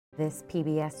This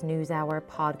PBS NewsHour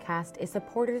podcast is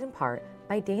supported in part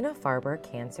by Dana-Farber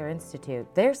Cancer Institute.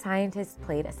 Their scientists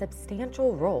played a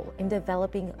substantial role in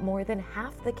developing more than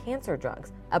half the cancer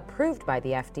drugs approved by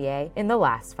the FDA in the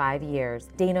last 5 years.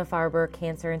 Dana-Farber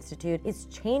Cancer Institute is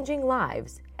changing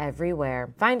lives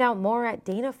everywhere. Find out more at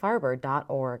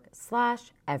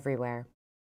danafarber.org/everywhere.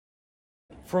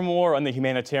 For more on the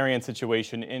humanitarian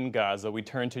situation in Gaza, we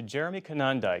turn to Jeremy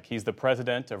Konyndyk. He's the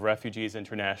president of Refugees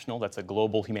International. That's a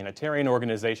global humanitarian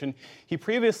organization. He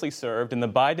previously served in the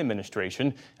Biden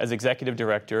administration as executive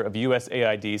director of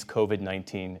USAID's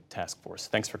COVID-19 task force.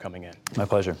 Thanks for coming in. My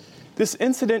pleasure. This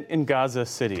incident in Gaza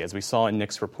City, as we saw in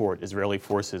Nick's report, Israeli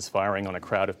forces firing on a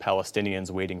crowd of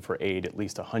Palestinians waiting for aid. At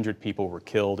least 100 people were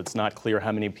killed. It's not clear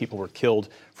how many people were killed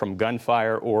from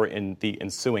gunfire or in the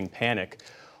ensuing panic.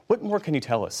 What more can you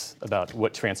tell us about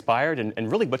what transpired and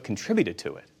really what contributed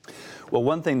to it? Well,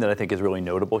 one thing that I think is really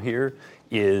notable here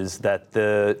is that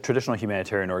the traditional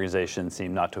humanitarian organizations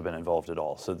seem not to have been involved at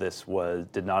all. So this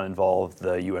did not involve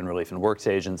the UN Relief and Works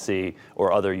Agency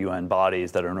or other UN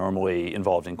bodies that are normally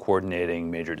involved in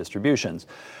coordinating major distributions.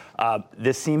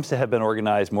 This seems to have been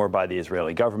organized more by the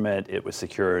Israeli government. It was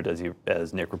secured,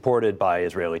 as Nick reported, by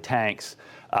Israeli tanks.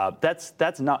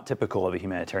 That's not typical of a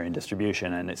humanitarian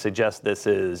distribution, and it suggests this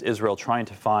is Israel trying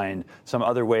to find some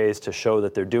other ways to show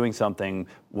that they're doing something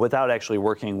without actually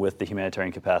working with the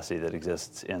humanitarian capacity that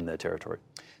exists in the territory.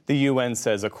 The UN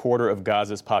says a quarter of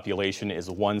Gaza's population is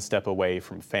one step away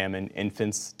from famine,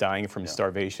 infants dying from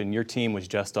starvation. Your team was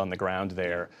just on the ground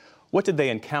there. What did they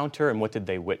encounter and what did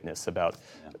they witness about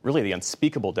really the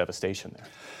unspeakable devastation there?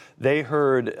 They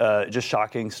heard just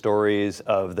shocking stories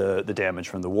of the damage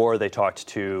from the war. They talked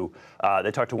to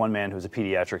one man who was a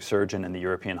pediatric surgeon in the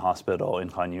European hospital in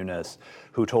Khan Yunis,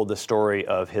 who told the story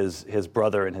of his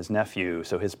brother and his nephew.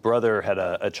 So his brother had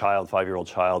a child, 5-year-old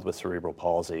child with cerebral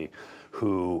palsy,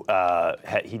 who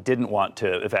he didn't want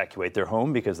to evacuate their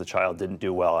home because the child didn't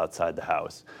do well outside the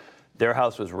house. Their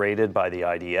house was raided by the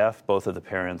IDF. Both of the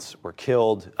parents were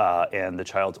killed, and the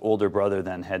child's older brother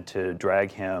then had to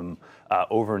drag him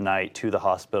overnight to the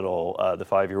hospital. The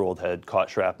 5-year-old had caught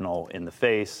shrapnel in the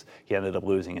face. He ended up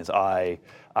losing his eye.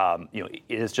 It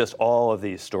is just all of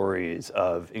these stories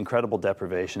of incredible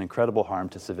deprivation, incredible harm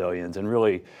to civilians, and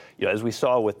really, as we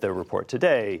saw with the report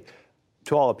today,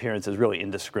 to all appearances, really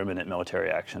indiscriminate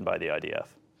military action by the IDF.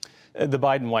 The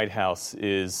Biden White House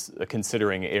is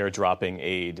considering airdropping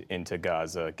aid into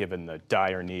Gaza, given the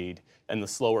dire need and the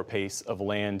slower pace of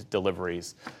land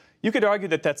deliveries. You could argue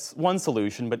that that's one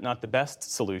solution, but not the best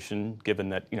solution, given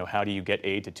that, how do you get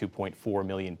aid to 2.4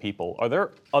 million people? Are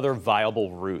there other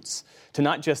viable routes to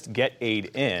not just get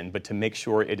aid in, but to make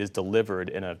sure it is delivered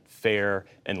in a fair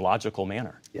and logical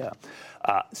manner? Yeah.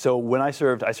 So when I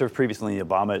served previously in the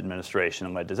Obama administration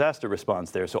and led disaster response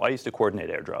there. So I used to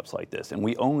coordinate airdrops like this, and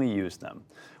we only used them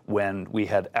when we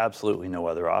had absolutely no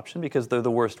other option because they're the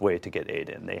worst way to get aid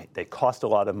in. They cost a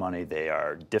lot of money, they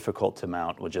are difficult to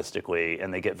mount logistically,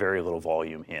 and they get very little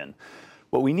volume in.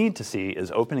 What we need to see is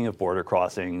opening of border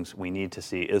crossings. We need to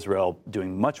see Israel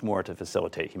doing much more to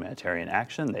facilitate humanitarian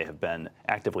action. They have been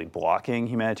actively blocking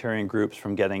humanitarian groups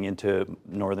from getting into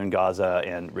northern Gaza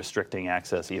and restricting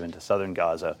access even to southern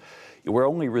Gaza. We're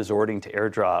only resorting to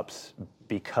airdrops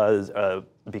because of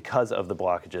the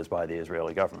blockages by the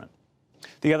Israeli government.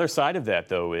 The other side of that,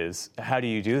 though, is how do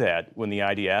you do that when the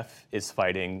IDF is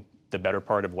fighting the better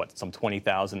part of some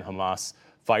 20,000 Hamas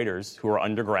fighters who are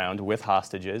underground with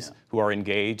hostages, who are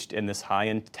engaged in this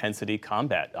high-intensity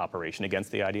combat operation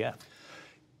against the IDF?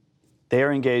 They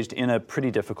are engaged in a pretty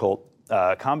difficult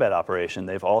combat operation.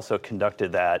 They've also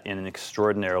conducted that in an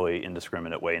extraordinarily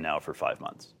indiscriminate way now for 5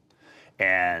 months.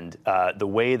 And the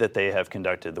way that they have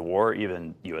conducted the war,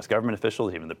 even U.S. government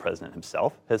officials, even the president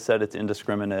himself has said it's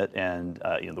indiscriminate and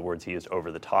the words he used,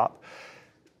 over the top.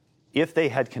 If they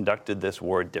had conducted this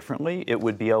war differently, it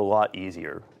would be a lot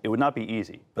easier. It would not be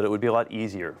easy, but it would be a lot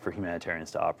easier for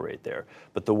humanitarians to operate there.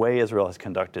 But the way Israel has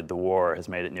conducted the war has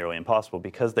made it nearly impossible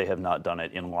because they have not done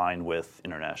it in line with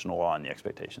international law and the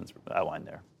expectations outlined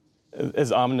there.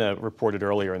 As Amna reported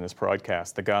earlier in this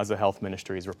broadcast, the Gaza Health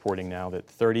Ministry is reporting now that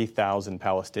 30,000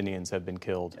 Palestinians have been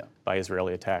killed by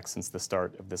Israeli attacks since the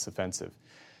start of this offensive.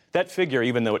 That figure,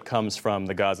 even though it comes from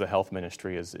the Gaza Health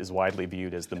Ministry, is widely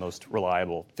viewed as the most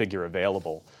reliable figure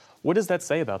available. What does that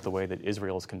say about the way that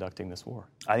Israel is conducting this war?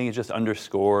 I think it just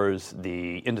underscores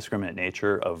the indiscriminate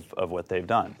nature of what they've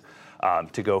done.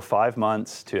 To go 5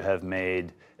 months, to have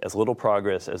made as little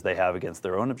progress as they have against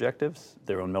their own objectives,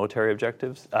 their own military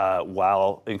objectives,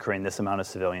 while incurring this amount of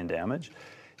civilian damage,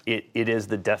 it is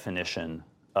the definition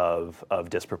of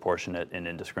disproportionate and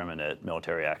indiscriminate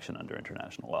military action under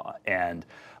international law. And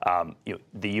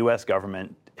the U.S.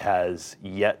 government has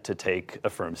yet to take a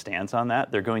firm stance on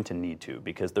that. They're going to need to,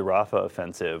 because the Rafah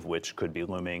offensive, which could be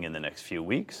looming in the next few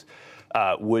weeks,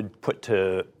 would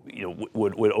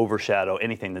overshadow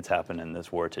anything that's happened in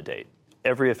this war to date.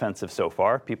 Every offensive so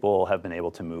far, people have been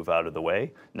able to move out of the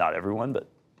way. Not everyone, but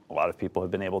a lot of people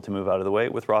have been able to move out of the way.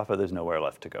 With Rafah, there's nowhere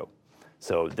left to go.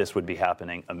 So this would be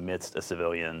happening amidst a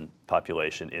civilian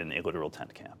population in a literal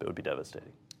tent camp. It would be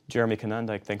devastating. Jeremy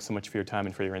Konondyke, thanks so much for your time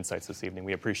and for your insights this evening.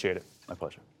 We appreciate it. My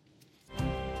pleasure.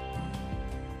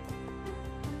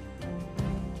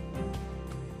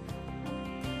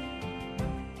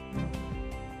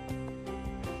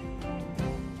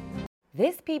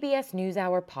 This PBS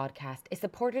NewsHour podcast is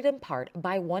supported in part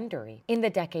by Wondery. In the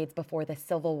decades before the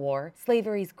Civil War,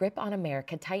 slavery's grip on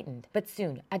America tightened, but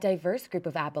soon a diverse group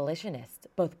of abolitionists,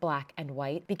 both black and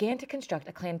white, began to construct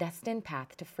a clandestine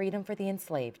path to freedom for the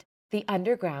enslaved. The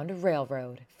Underground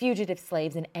Railroad. Fugitive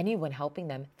slaves and anyone helping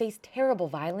them faced terrible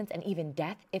violence and even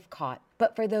death if caught.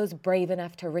 But for those brave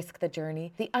enough to risk the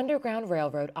journey, the Underground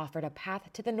Railroad offered a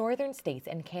path to the northern states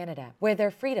and Canada, where their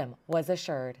freedom was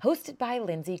assured. Hosted by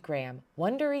Lindsey Graham,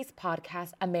 Wondery's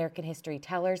podcast American History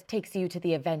Tellers takes you to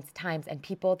the events, times, and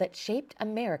people that shaped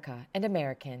America and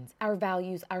Americans, our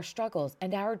values, our struggles,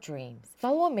 and our dreams.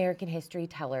 Follow American History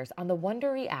Tellers on the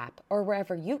Wondery app or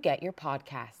wherever you get your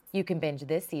podcasts. You can binge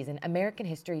this season American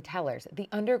History Tellers, The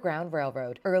Underground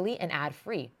Railroad, early and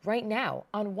ad-free, right now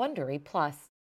on Wondery Plus.